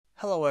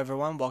Hello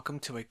everyone, welcome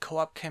to a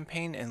co-op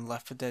campaign in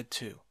Left 4 Dead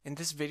 2. In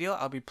this video,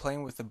 I'll be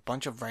playing with a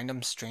bunch of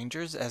random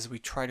strangers as we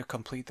try to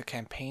complete the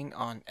campaign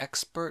on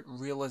Expert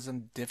Realism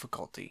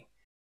difficulty.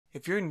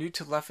 If you're new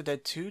to Left 4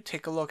 Dead 2,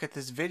 take a look at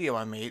this video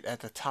I made at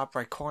the top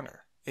right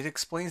corner. It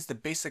explains the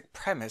basic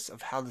premise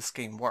of how this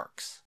game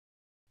works.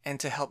 And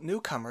to help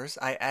newcomers,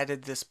 I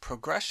added this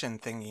progression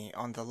thingy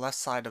on the left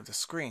side of the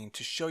screen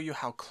to show you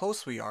how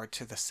close we are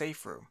to the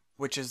safe room,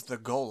 which is the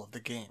goal of the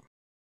game.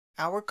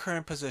 Our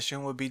current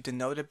position will be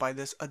denoted by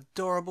this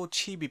adorable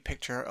chibi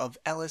picture of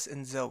Ellis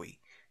and Zoe,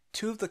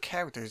 two of the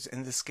characters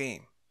in this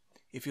game.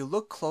 If you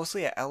look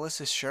closely at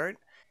Ellis' shirt,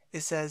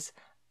 it says,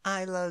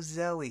 "I love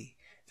Zoe."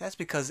 That's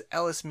because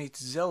Ellis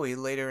meets Zoe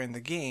later in the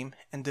game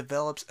and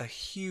develops a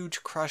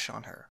huge crush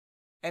on her.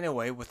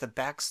 Anyway, with the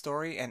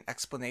backstory and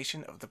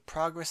explanation of the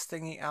progress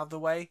thingy out of the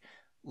way,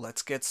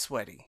 let's get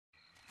sweaty.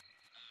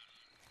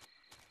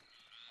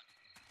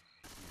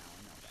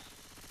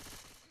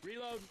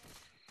 Reload.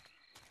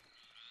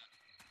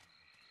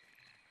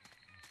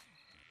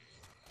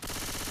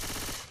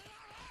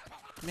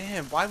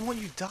 Man, why won't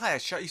you die? I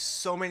shot you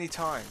so many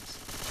times.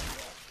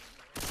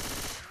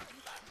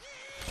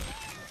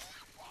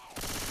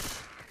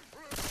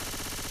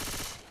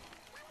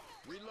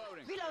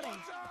 Reloading. Reloading.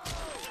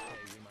 Hey,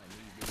 we might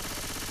need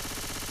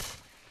these.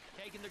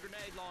 Taking the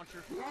grenade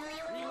launcher.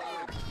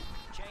 Reloading.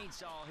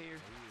 Chainsaw here.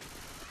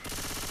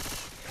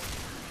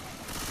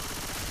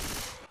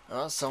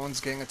 Oh,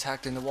 someone's getting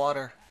attacked in the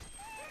water.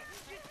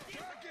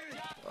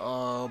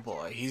 Oh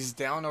boy, he's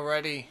down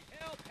already.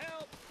 Help,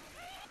 help.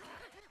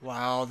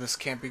 Wow, this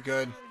can't be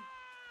good.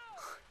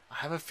 I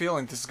have a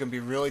feeling this is going to be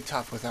really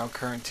tough with our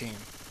current team.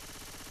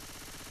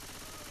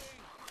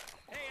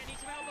 Hey, I need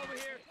some help over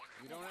here.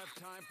 We don't have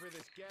time for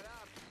this. Get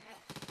up.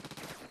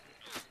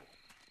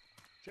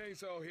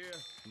 Chainsaw here.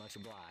 Much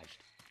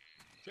obliged.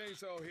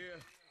 Chainsaw here.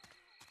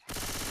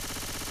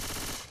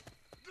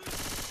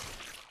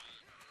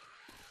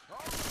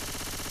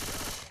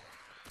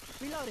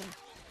 Reloading.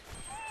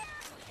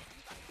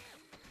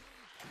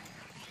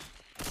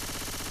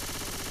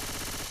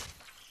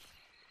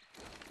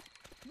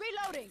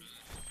 Reloading.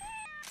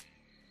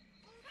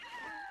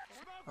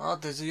 Oh,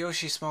 there's a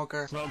Yoshi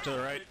smoker. Smoke to the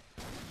right.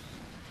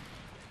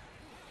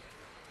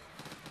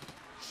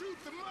 Shoot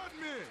the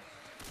mudmen.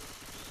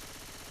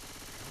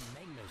 Don't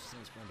make no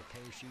sense for him to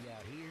parachute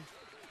out here.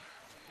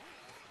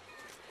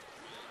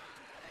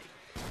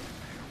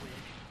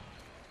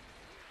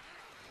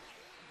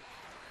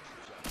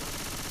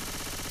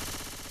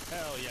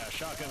 Hell yeah,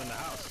 shotgun in the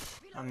house.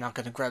 I'm not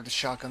going to grab the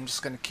shotgun, I'm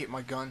just going to keep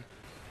my gun.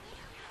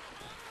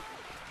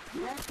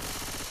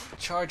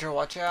 Charger,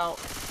 watch out.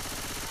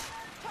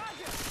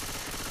 Charger.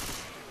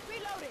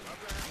 Reloading.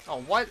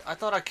 Oh, what? I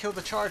thought I killed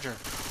the charger.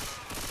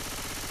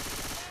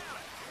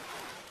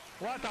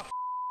 What the f?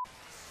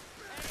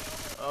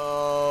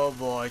 Oh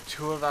boy,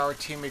 two of our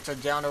teammates are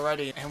down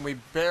already, and we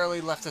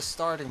barely left the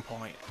starting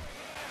point.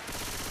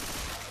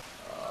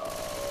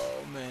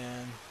 Oh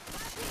man.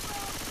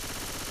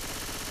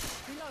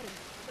 Reloading.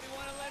 Somebody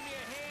want to lend me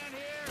a hand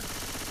here?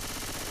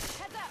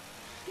 Heads up.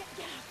 Get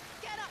up.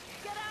 Get up.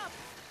 Get up.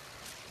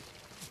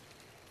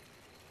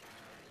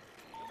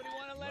 Somebody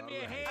want to lend me a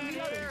I'm hand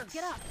reloading. here?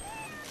 Get up.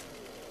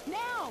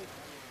 Now.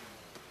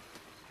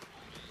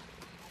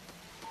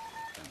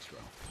 Thanks, bro.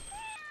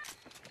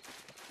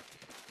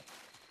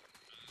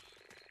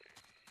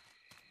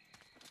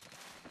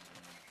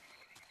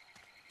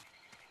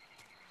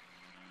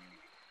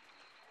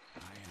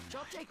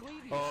 Jump, take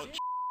lead. you Oh, shit.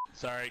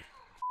 sorry.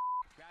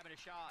 Grabbing a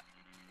shot.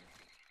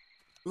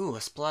 Ooh,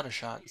 a splatter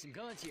shot. Need some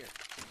guns here.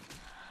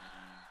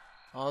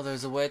 Oh,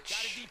 there's a Got a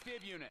witch.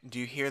 defib unit. Do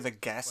you hear the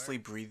ghastly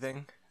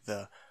breathing?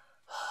 The...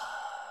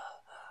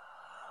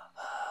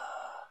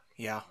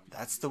 Yeah,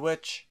 that's the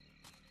witch.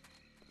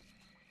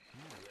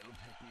 That'll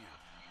pick me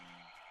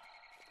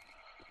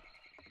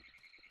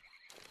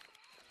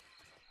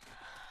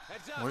up.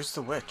 Heads up. Where's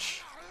the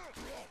witch?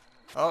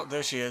 Oh,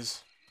 there she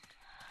is.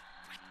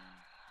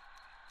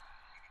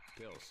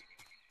 Pills.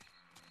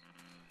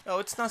 Oh,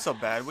 it's not so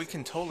bad. We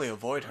can totally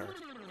avoid her.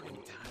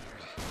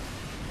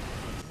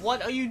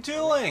 What are you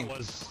doing?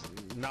 Was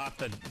not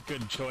the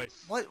good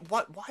choice. What?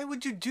 Why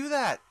would you do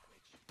that?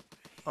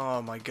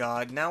 Oh my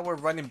god, now we're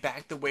running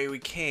back the way we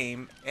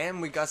came,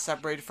 and we got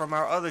separated from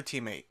our other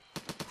teammate.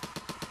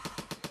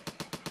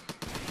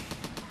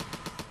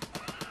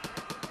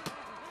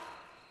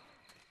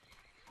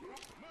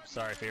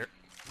 Sorry, Fear.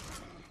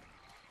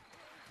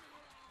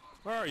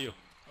 Where are you?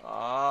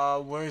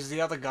 Where's the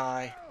other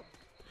guy?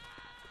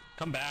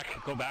 Come back.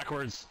 Go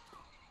backwards.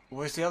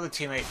 Where's the other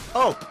teammate?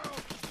 Oh!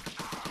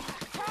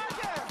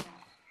 Charger.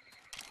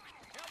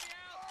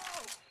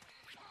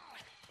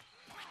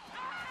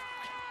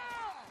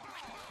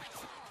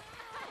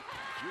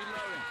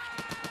 Reloading.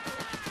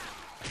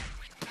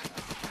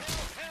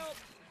 Help.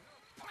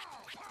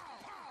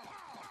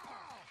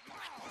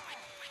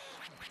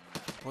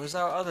 Where's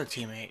our other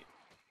teammate? I can't lie.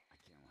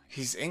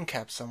 He's in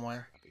cap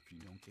somewhere. If you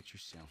don't get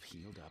yourself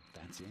healed up,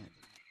 that's it.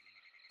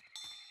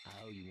 I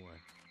owe you one.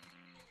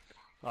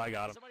 Oh, I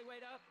got him. Somebody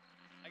wait up.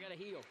 I gotta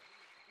heal.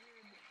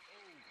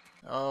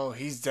 Oh,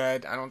 he's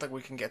dead. I don't think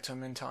we can get to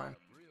him in time.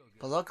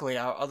 But luckily,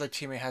 our other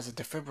teammate has a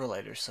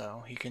defibrillator,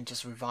 so he can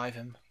just revive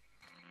him.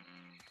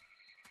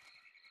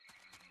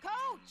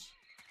 Coach!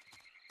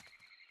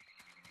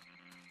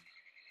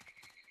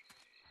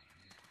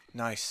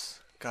 Nice.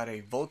 Got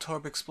a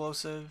Voltorb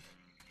explosive.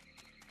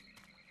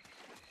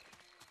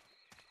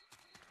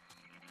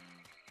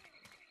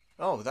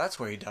 Oh, that's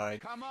where he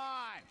died. Come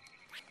on!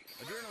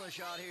 Adrenaline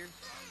shot here.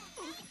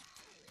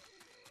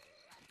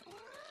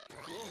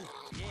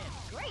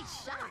 Great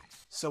shot!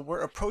 So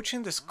we're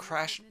approaching this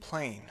crashed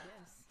plane.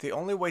 The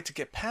only way to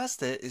get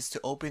past it is to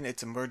open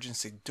its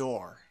emergency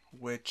door,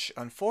 which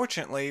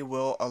unfortunately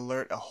will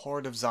alert a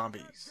horde of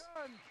zombies.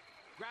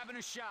 Grabbing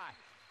a shot.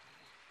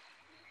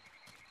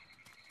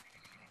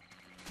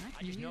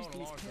 I I can just know use an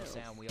these alarm's gonna pills.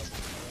 sound we open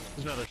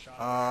There's another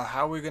shot.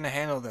 How are we gonna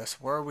handle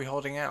this? Where are we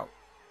holding out?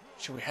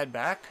 Should we head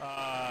back?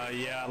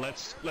 Yeah,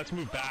 let's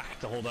move back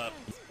to hold up.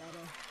 It's better.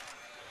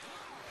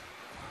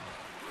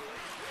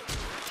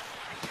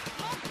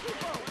 Smoke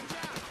people!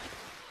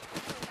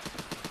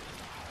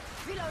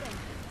 Reloading.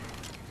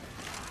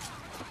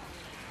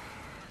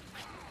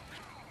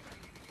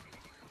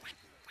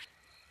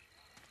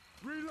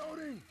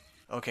 Reloading!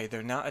 Okay,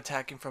 they're not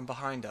attacking from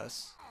behind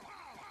us.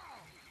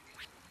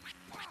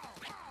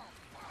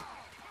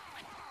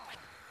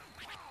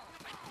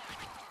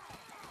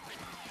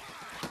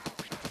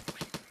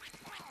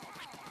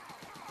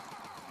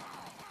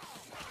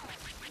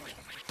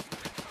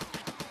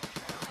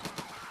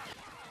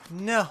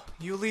 No,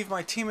 you leave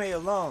my teammate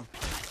alone.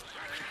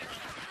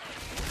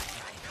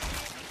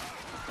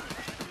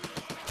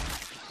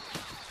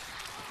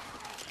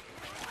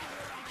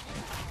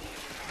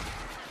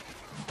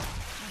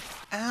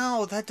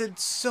 Ow, that did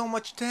so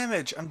much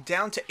damage. I'm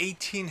down to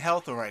 18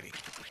 health already.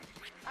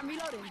 I'm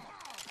reloading.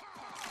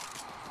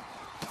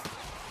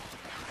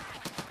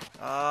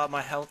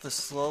 My health is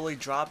slowly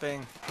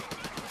dropping.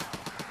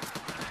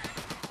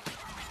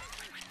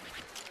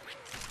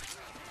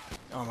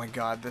 Oh my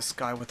god, this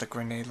guy with the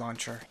grenade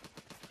launcher.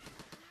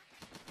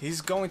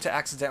 He's going to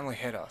accidentally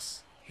hit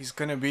us. He's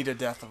gonna be the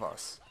death of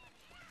us.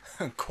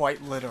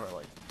 Quite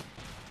literally.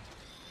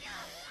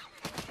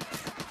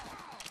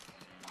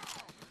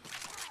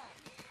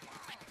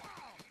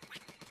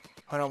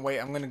 Hold on, wait,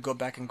 I'm gonna go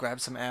back and grab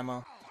some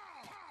ammo.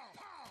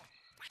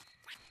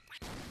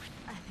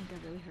 I think I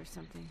really heard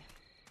something.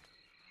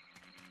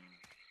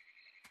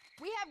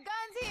 We have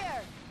guns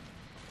here!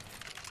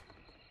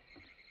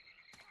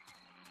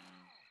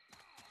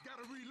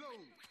 Gotta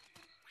reload!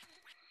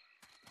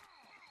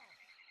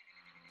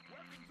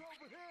 Weapons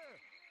over here!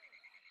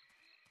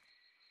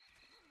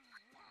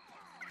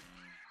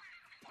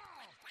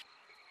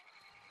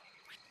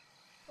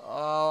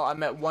 Oh,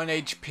 I'm at 1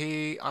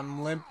 HP.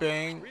 I'm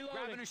limping.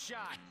 Grabbing a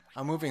shot.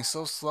 I'm moving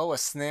so slow, a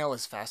snail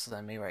is faster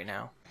than me right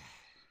now.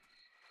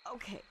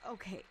 Okay,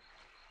 okay.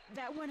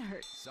 That one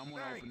hurt.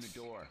 Someone open the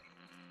door.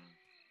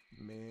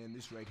 Man,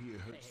 this right here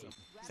hurts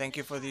something. Thank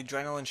you for the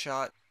adrenaline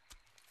shot.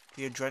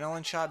 The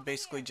adrenaline shot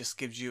basically just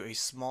gives you a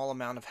small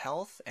amount of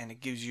health and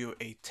it gives you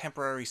a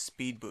temporary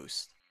speed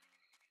boost.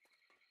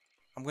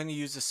 I'm going to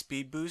use the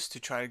speed boost to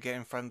try to get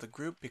in front of the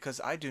group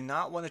because I do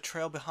not want to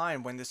trail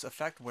behind when this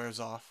effect wears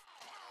off.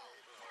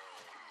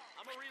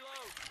 I'm a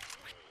reload.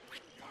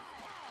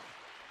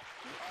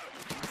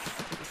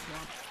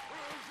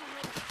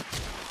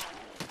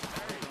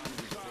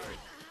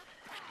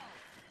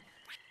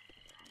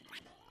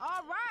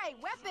 All right,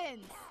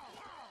 weapons!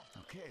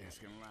 Okay, it's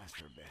gonna last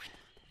for a bit.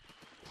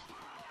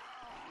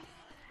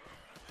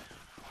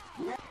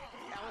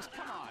 Alice,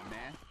 come on,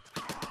 man.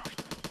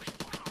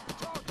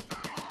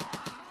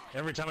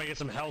 Every time I get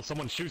some health,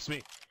 someone shoots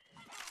me.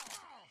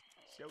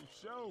 So.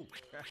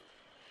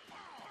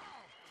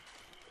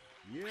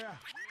 Yeah.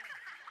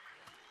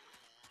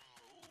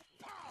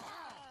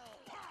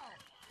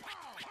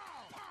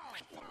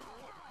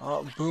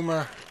 Oh,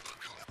 boomer.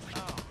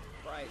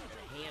 Right,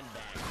 a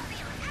handbag.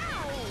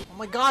 Oh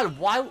my god,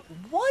 why?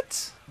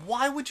 What?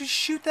 Why would you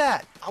shoot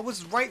that? I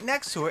was right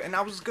next to it and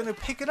I was gonna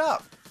pick it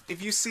up.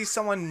 If you see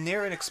someone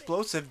near an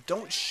explosive,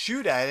 don't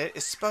shoot at it,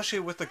 especially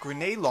with a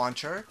grenade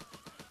launcher.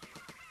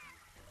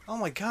 Oh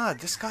my god,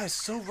 this guy is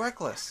so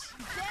reckless.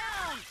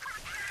 Down!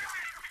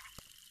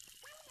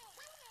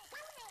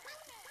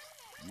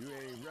 You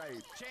ain't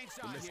right.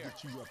 Chainsaw But let's here.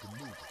 get you up and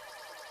moving.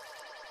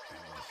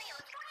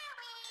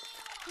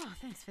 Oh,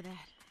 thanks for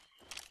that.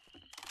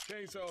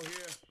 Chainsaw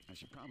here. I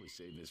should probably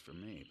save this for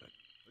me, but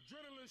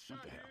adrenaline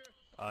shot here.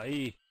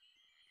 Aye.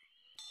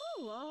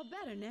 Ooh, all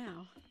better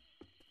now.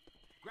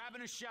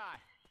 Grabbing a shot.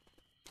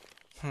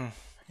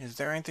 Is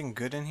there anything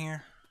good in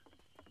here?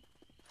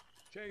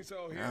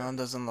 Chainsaw No,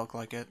 doesn't look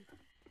like it.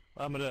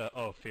 I'm gonna.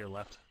 Oh, fear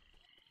left.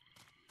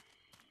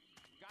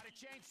 Got a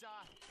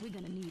chainsaw. We're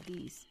gonna need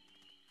these.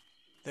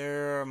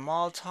 There are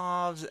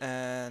Molotovs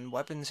and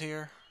weapons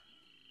here.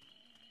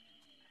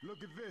 Look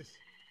at this.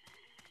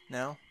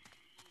 No?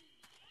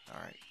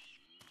 Alright.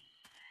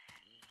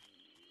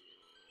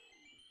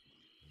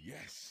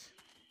 Yes.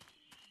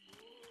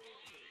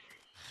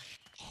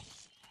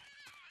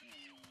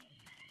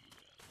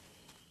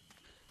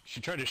 She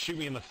tried to shoot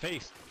me in the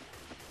face.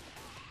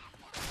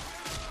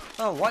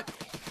 Oh, what?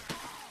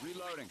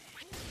 Reloading.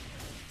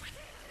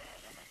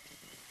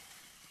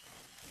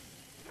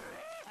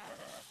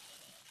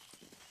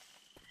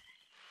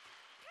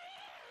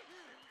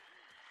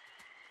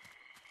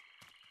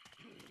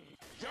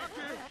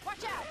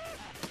 Watch out!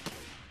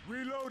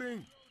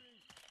 Reloading.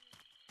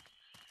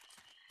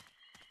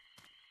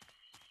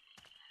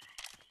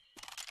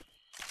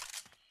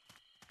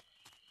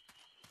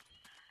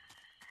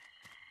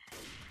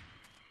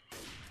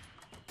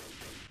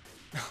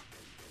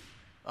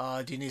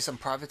 Do you need some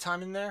private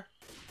time in there?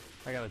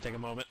 I gotta take a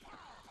moment.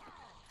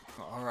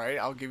 Alright,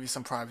 I'll give you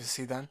some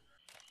privacy then.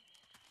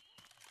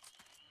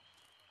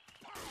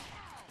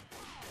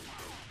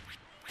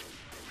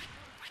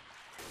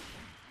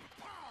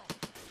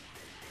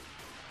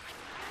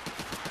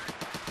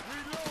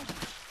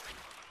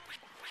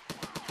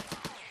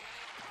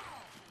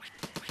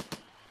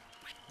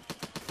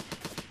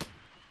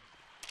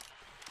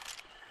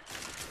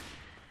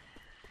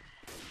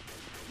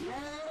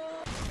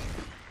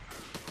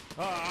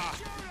 Ah!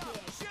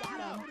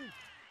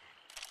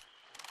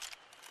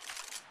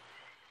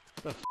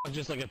 The f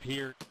just like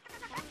appeared.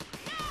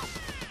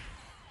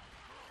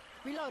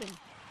 Reloading.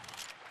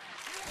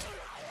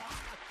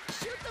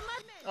 Shoot the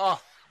mud.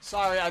 Oh,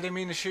 sorry, I didn't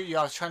mean to shoot you.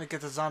 I was trying to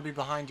get the zombie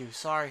behind you.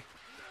 Sorry.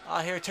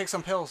 Here, take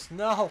some pills.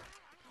 No!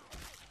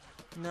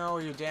 No,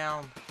 you're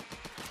down.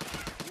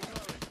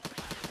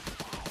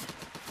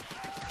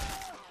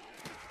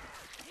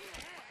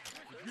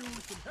 Use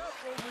some help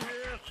over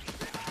here.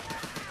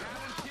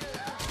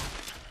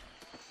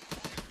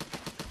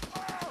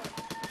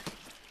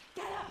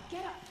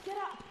 Get up, get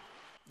up.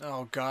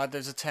 Oh god,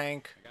 there's a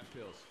tank. I got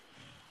pills.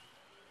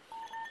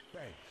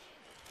 Thanks.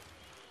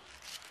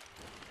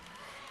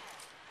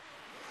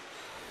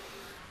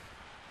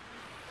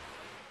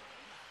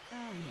 Oh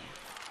yeah.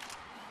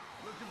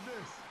 Look at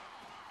this.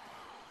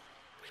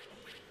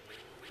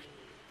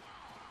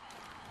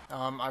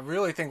 I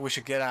really think we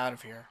should get out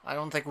of here. I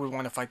don't think we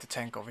want to fight the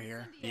tank over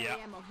here. Yeah.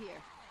 Ammo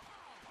here.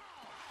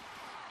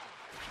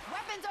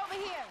 Weapons over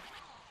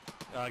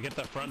here. Get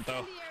the front though.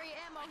 Incendiary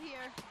ammo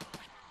here.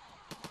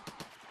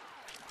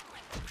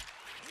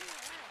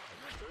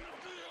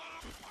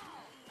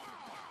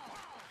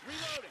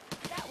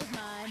 That was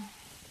mine.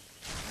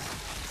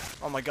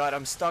 Oh my god,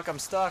 I'm stuck, I'm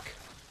stuck.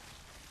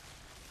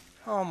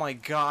 Oh my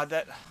god,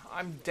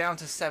 I'm down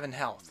to 7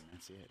 health.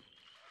 That's it.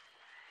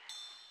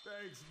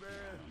 Thanks, man.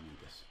 I don't need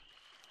this.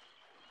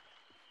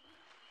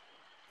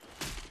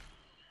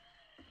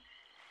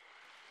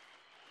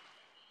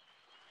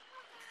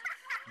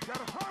 You got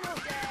a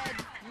hunter. Dead.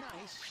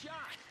 Nice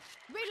shot.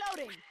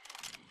 Reloading.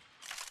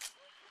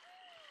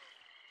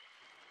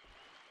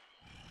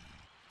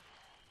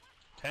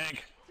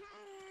 Tank.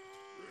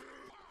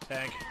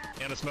 Tank.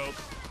 And a smoke.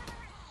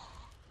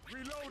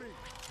 Reloading.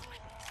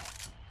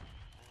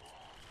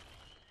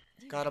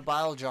 Got a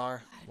bile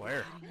jar.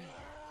 Where?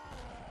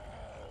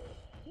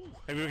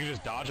 Maybe we can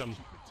just dodge them.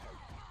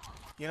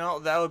 You know,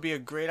 that would be a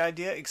great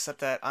idea, except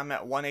that I'm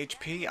at 1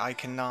 HP. I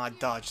cannot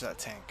dodge that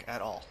tank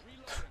at all.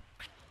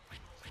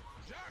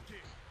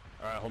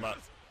 Alright, hold on.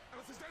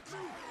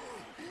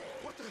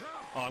 What the hell?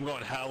 Oh, I'm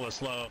going hella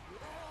slow.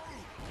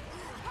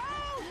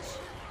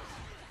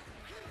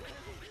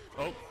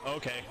 Oh,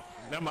 okay.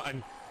 Never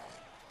mind.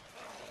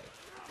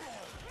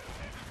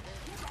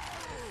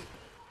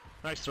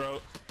 Nice throw.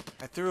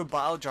 I threw a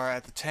bile jar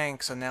at the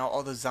tank, so now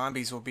all the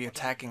zombies will be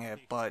attacking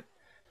it, but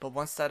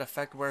once that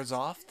effect wears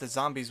off, the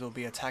zombies will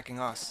be attacking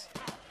us.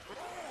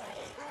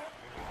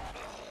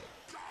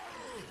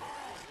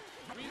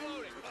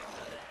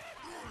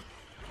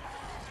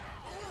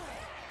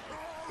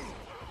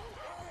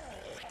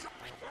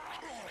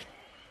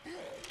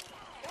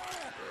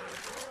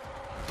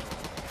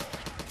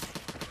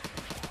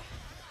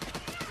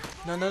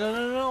 No, no, no,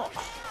 no, no.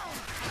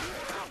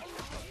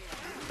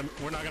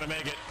 We're not gonna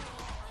make it.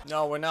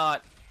 No, we're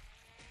not.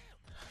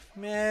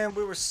 Man,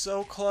 we were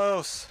so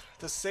close.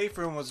 The safe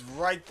room was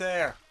right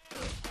there.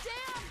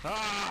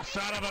 Ah,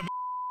 son of a